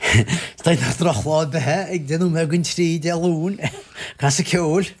 Staid nach drachlád bethe ag denú me gunn trí dealún casa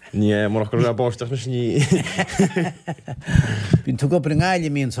ceol. Nie, mar go ra báisteach nas ní. Bhín tú gobar an gáile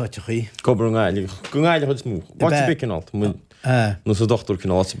míon sáte chuí. Gobar an gáile. Go gáile chud smú. Báte bicin alt. Nus a dochtor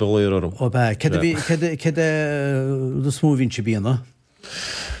cyn alt sy'n belir o'r O ba, cede smúvin si bíana?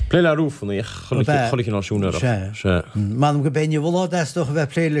 Pleile a rúf yn eich, cholig yn alsiwn o'r Mám go benni bhá destoch a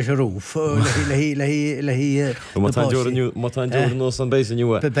bheith pléile a rúf le hí Má tá dúr nó san béis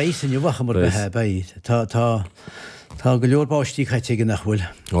aniu Be béis aniu bhacha mar bethe baid. Tá go leor báistí chaite gan nachhfuil.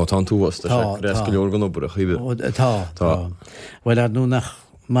 Tá tú was, tá go leor gan obrach. Tá. Weil ar nú nach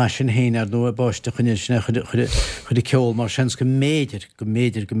má sin héanaar nó a báiste chuine sinna chud ceol mar sin go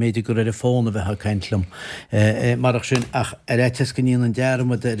méidir gur ar a fóna bheitth caiintlumm. Marach sin ach réites go níon an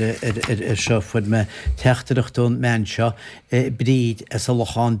dearmad ar seo fuid me teachtarachún mean seo bríd as a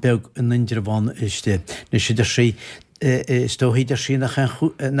locháin beg an indirháin iste. Na si de sí stóhíidir sí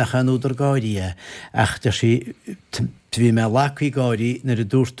nach anúidir gáirí ach de sí bhí me lacaí gáirí nar a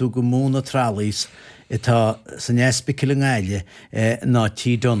dúirtú go múna trálís Tá san éspiceil an gáile ná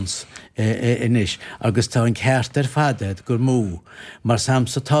tí dons inis, agus tá an ceart ar fadad gur mú, mar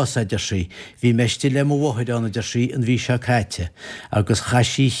samsa tása idir sí, bhí meistí le mhhaid anna idir sí an bhí se caite, agus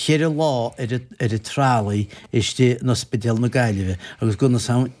chaisí chéir lá ar a trálaí istí na spidéal na gaiileh, agus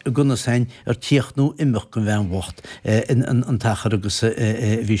guna sain ar tíochnú imach go bhean bhacht an tachar agus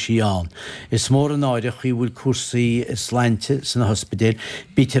bhí sí an. Is mór an áide chuí bhfuil cuasaí sláinte san na hospidéal,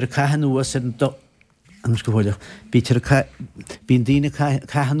 bítar a caihanúas ar an gohfuileach, bín dína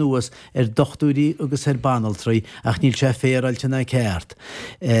caihanúas ar dochtúirí agus ar banaltraí ach níl sé féráilte na ceart.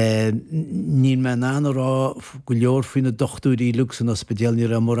 Níl me ná rá go leor faoin na dochtúirí luxan ospidéal ní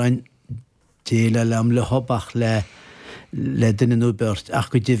ra mórain déile le am le hobach le duine núbert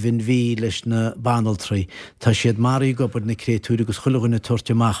ach go dibhinn bhí leis na banaltraí. Tá siad marí gobar na créatúir agus chulaganna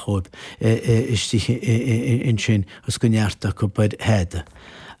tuirte machóib istí in sin as go neartta go baid héide.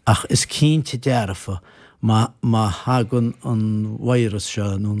 Ach is cínte dearafa má hagann an víras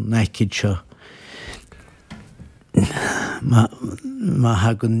seo nó neicid seo. Má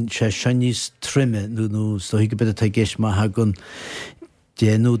hagann sé seaníos trimme nó so go bit a gceis má hagann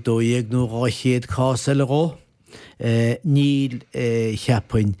déanú dóíag nó ráchéad cás eile rá. Níl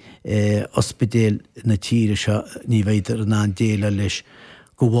cheappain ospidéal na tíre seo ní bhéidir an an déile leis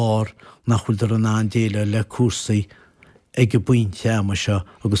go bhár nach chuiltar an an déile le cuasaí ag go buint teama seo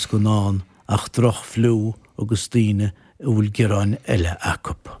agus go náin ach droch flú agus tíine bhfuil geráin eile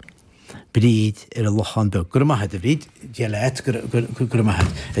acap. Bríd ar a lochan beg. Gur maithad a bríd, déile gur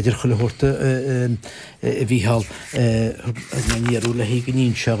maithad. Idir chula hórta bhíhall níarú le hí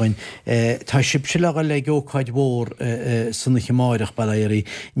gnín seoin. Tá sibse le le geócáid mór sanna chimáireach bailairí.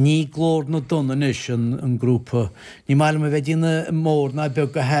 Ní glór na donanis an grúpa. Ní máile me bheith dína mór na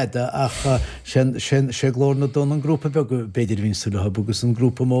beg go heada ach sé glór na don an grúpa beg beidir vín súla agus an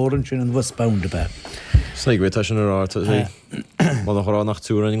grúpa mór an sin an wasbound be. Snig tá sin ará má chorá nach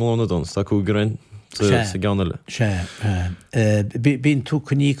túúr an glóna dons, tá cúgurain sa ganile. sé. Bín tú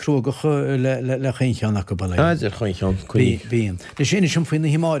chuní crógacha le chéincheannach go bailile. Idir chuincheann Bíon. De sin sem faoin na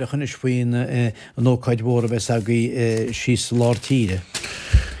himáireachan is faoin an ócáid mór a bheits agaí síos látíre.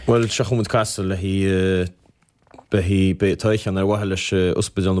 Well, se chumid castle le hí be taichan ar bhaithe leis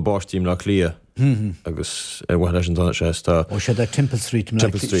ospidéal na báistím le clia. Agus ar bhaithe leis an donna sé tá. Ó sé Temple Street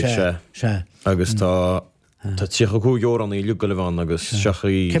sé. Agus tá tíocha cú jóran í luga le bhain agus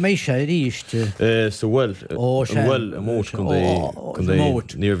seachaí. Ceméis sé ríiste? Sa bhfuil a mót chun é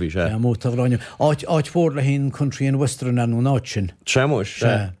níorhí sé. Mót a bhráine. Áit fór le hín country in Western anú náitsin. Trémóis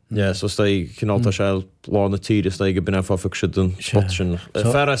sé. Ja, so sta cinálta sé lána tír is sta go bin fáfik se dun spotsin.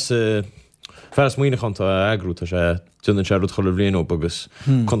 Ferras muoinechanta agrúta sé dunnen sé rud cholle bblion op agus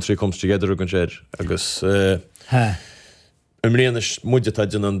country comes together agan sé agus Mléanis muidetá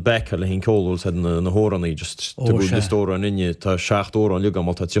dun an becha le hín cóúils na hórannaí just tóra an inne tá 6 óra an lugam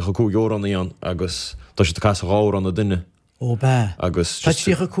tá tícha cú jórannaí an agus tá sé casa rá an na duine. Ó be. Agus Tá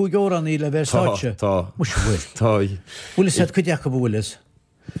tícha cú jórannaí le bheitsáte? Tá. Mu bhfuil. Tá. Bhuilas sé chuideach go bhfuilas?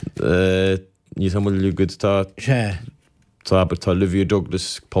 Níos am lugad tá sé. Tá aber tá Olivia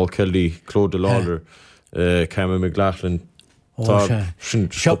Douglas, Paul Kelly, Claude Lawler, Cameron McLachlan. Tá sin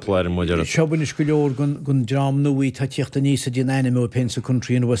siopláir an muidir. Seobanna go leor gon drám nuí tá tíochtta níos a dí mé pensa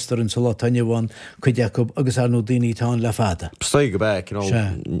country in Western sa látainehhain chuideach agus anú daoine tá le fada. Staig go bheith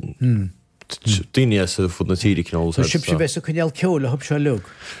daine sa fud na tíí cinál. Sib sé bheits a chuineal ceola thub se lug.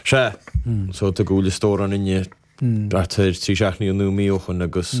 Se, so tá gúla stór an inne breir trí seaachnaí an nú míochan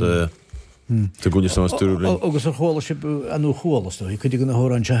agus tá gúla san stúrlinn. Agus ar chóla si anú chólas í chuidir gona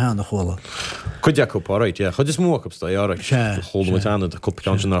hóran se hána chóla. Chuideach áráid, chud is móachb sta ára chola a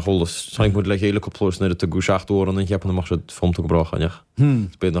cupán sin ar cholas. Sain mud le chéile coplós na a go 6 ó an cheapan mar fomta go brachaneach.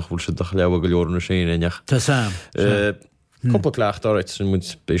 Bé nach bhúil se de leabh go leorna sé ineach. Tá sam. Coppalacht áráid sin mu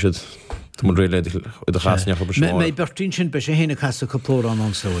béisiid tá réile a chaasneach be. Mé Bertín sin be sé héna casa coplór an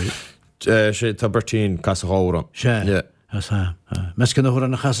ansáil. sé tá Bertín casa hára. Se. Mes gan hóra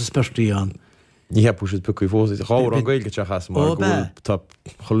na chasa spertíí an. Ní heb sé puí fós chá an gailge chachas mar tá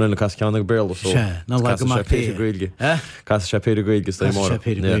cholinna cas ceanna béle goilge. Cas sé pe goilge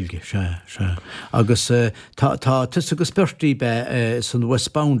goilge se. Agus tá tu agus bertíí be san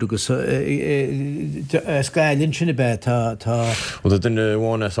Westbound agus Skyilinn sinna be tá duine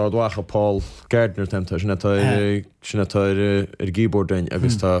bháinna áhacha Paul Gardner temta sinnatá gíbordain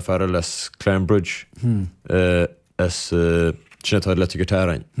agus tá fer les Clanbridge sinnatá le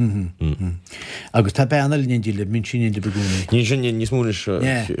gotárain. Agus tá benal díile min sin de begúna. Ní sin níos múna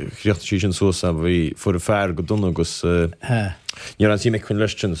chríocht sí sin sósa bhí fu a fear go duna agus ní an tí me chun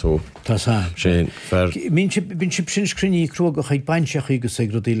leistin só Tá sé fear. Bín si sin scríní cruúga chuid baintseach agus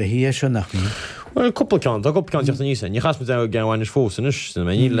ag rodíile hí se nach ní. Well coppleán a goppleánteachta níos ní chas me gháin fósan is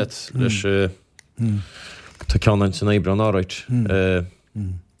mé ní le leis tá ceannain san ébre an áráid.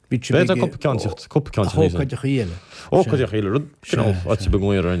 Copáinte chéile. Ócha chéile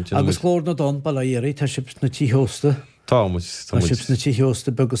begóir. Agus chlór na don ball éirí tá sips na tíósta. Sips na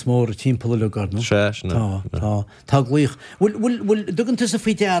tíósta begus mór a timppla le garna. Tá glích. Bhfuil dugan a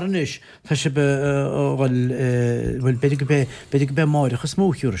fao dearan is tá si bhfuil beidir be máirecha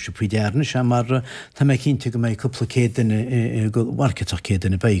smóisiúra se fao dearan sem mar tá mé cinnte go méid coplacéidirna go markeach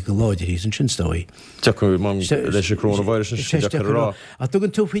céidirna be go láidir hí an sinstáí. Teú leis crónahhair a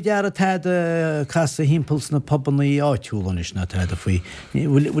dugann tú fao deara tead casa hímpels na pobanna í áitiúlan is na tead a faoi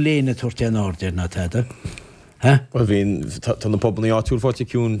bhfuil léana tuairte an áidir na teada. Well hín tá na pobanna áitiúil fáte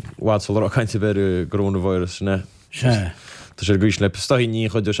ciún bhil a caiinte ver crónahhairus ne. Tá sé gúis le staí ní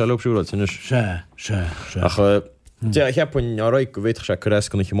chuidir se leúra tin cheappain áráid go bhéidir se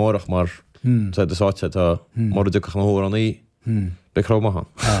chuéis gona chimórach mar áite tá mar ducha an hór an í berámacha.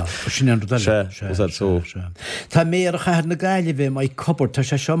 Sin Tá mé a chair na gaiile bhéh mai coppar tá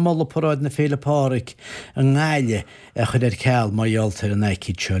sé seo mala paráid na féle páric an gáile a chud ceall maioltar an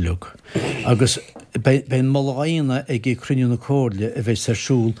éiciid seolug. Agus ben malaína ag gé cruniú na cóirle a bheith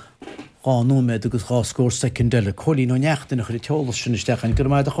sarsúl nóméid agus gácóir secundile cholín ó neachtainna chu teolalas sin istechan gur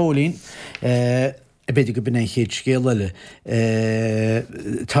maid a cholín a beidir go bin chéad scéile.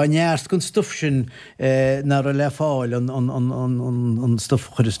 Tá neart gon stuff sin nar a le fáil an stuff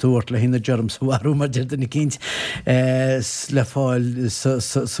chuirúirt le hína germs bhharú mar deirna na cinint le fáil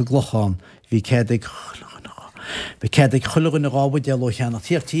sa glochán hí céad Be céad ag chulagan na rábhaid dealó cheanna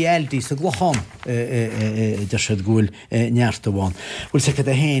tíirtí eildí sa glochán de siad gúil neart amháin. Bhfuil sa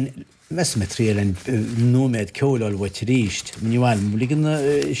a héin mesmetríal nóméid ceolail bhaid ríist. Mníháil ligan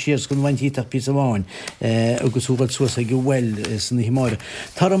sios gon bhaintítach pí amháin agus úgail suas go bhfuil san na himáire.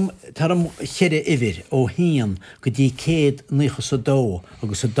 Tarm cheire ihir ó hían go dtí céad nícha sa dó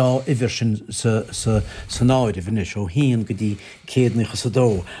agus sa dá ihir sin san áir bhinis ó hían go dtí céad nícha sa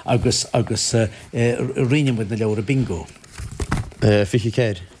dó agus rinemuid na leabhar a bingo. Fichi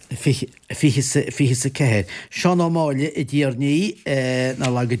céir. Fihi sa ceir. Seán ámáile i ddíarní na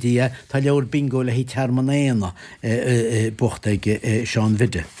lagadí tá leabhar bingo le hí termanéana bucht ag Seán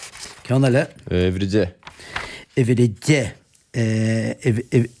Vide. Ceanna le? Ividé.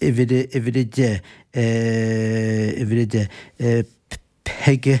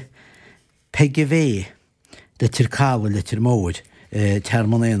 Pege bhé de tircála le tirmóid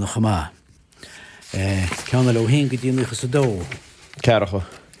termanéana chamá. Ceanna le hén go dtíanacha sa dó. Cearacha.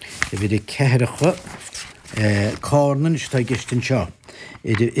 Ividir ceiricha cánan is tá gistin seo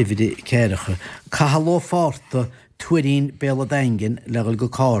ividir ceiricha. Cahaló fáta tuirín béla daingin legal go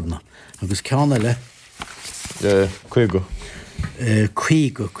cána agus ceanna le Cuigo.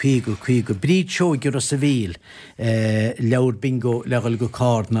 Cuigo. Bríd seo gur a sa bhíl leabhar bingo legal go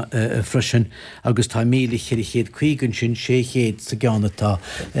cána frisin agus tá míle chéad cuigann sin sé chéad sa geanna tá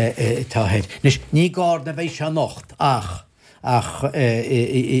héad. Ní gána bheith se nocht ach gil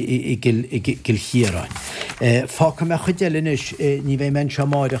chiaráin. Fácha me chudelis ní bheith men se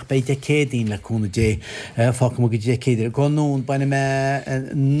máireach bei de cédín le cúna dé fácha go dé céidir. Go nún baina me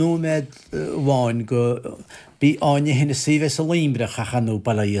nóméid bháin go bí áine hinna síbheith a líimbrech a chanú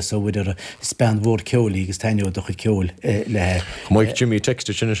bailíos a bhuiidir spen mhór ceolaí agus tainú do chu ceol le. Maiid Jimmy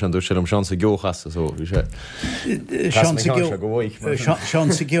texte sinne an dú sé am seansa geochas ó bhí sé. Seansa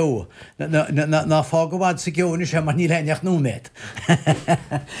geo. Ná fá go bhd sa geona sé mar ní leneach nóméid.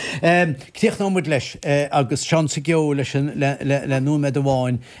 Ctíoch nómid leis agus seansa geo leis le nóméid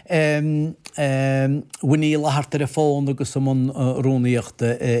amháin. Bhuiní lehartar a fón agus am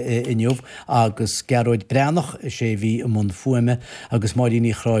rónaíochta inniuh agus gearóid brenach sé bhí am fuime agus maidí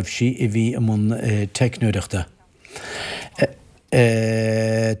ní chráibh si I bhí am technúireachta.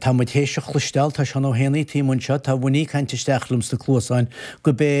 Tá mu hééis se chlustel tá sean ó héanaí tímúnseo tá bhhaí caiinteisteachlums na clúsáin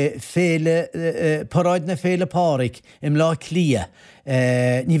go be féle paráid na féle páric im lá clia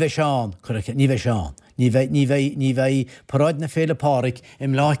ní bheith seán ní bheith seán. Ní bheith paráid na féle páric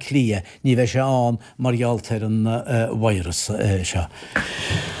im lá clia ní bheith seán marghealtar an bhairus seo.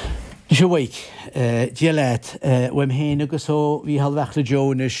 Ní sé bhaig dia leit bhaim héana agus ó bhí hall bhechla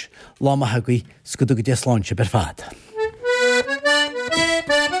Jonis lámathagaí scuda go deasláinte ber fad.